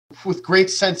with great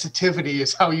sensitivity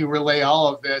is how you relay all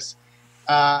of this.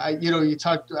 You know,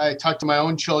 I talk to my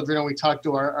own children, and we talk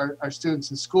to our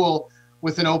students in school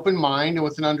with an open mind and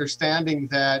with an understanding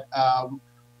that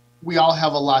we all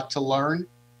have a lot to learn.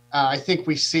 I think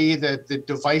we see that the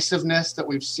divisiveness that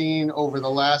we've seen over the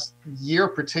last year,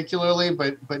 particularly,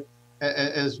 but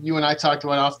as you and I talked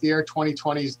about off the air,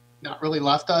 2020's not really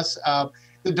left us.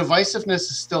 The divisiveness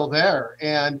is still there,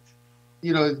 and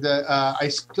you know, I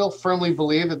still firmly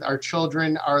believe that our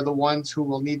children are the ones who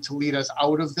will need to lead us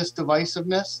out of this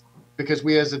divisiveness, because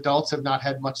we as adults have not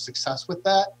had much success with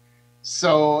that.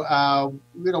 So,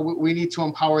 you know, we need to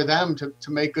empower them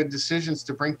to make good decisions,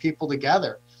 to bring people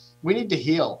together. We need to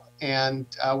heal, and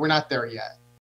we're not there yet.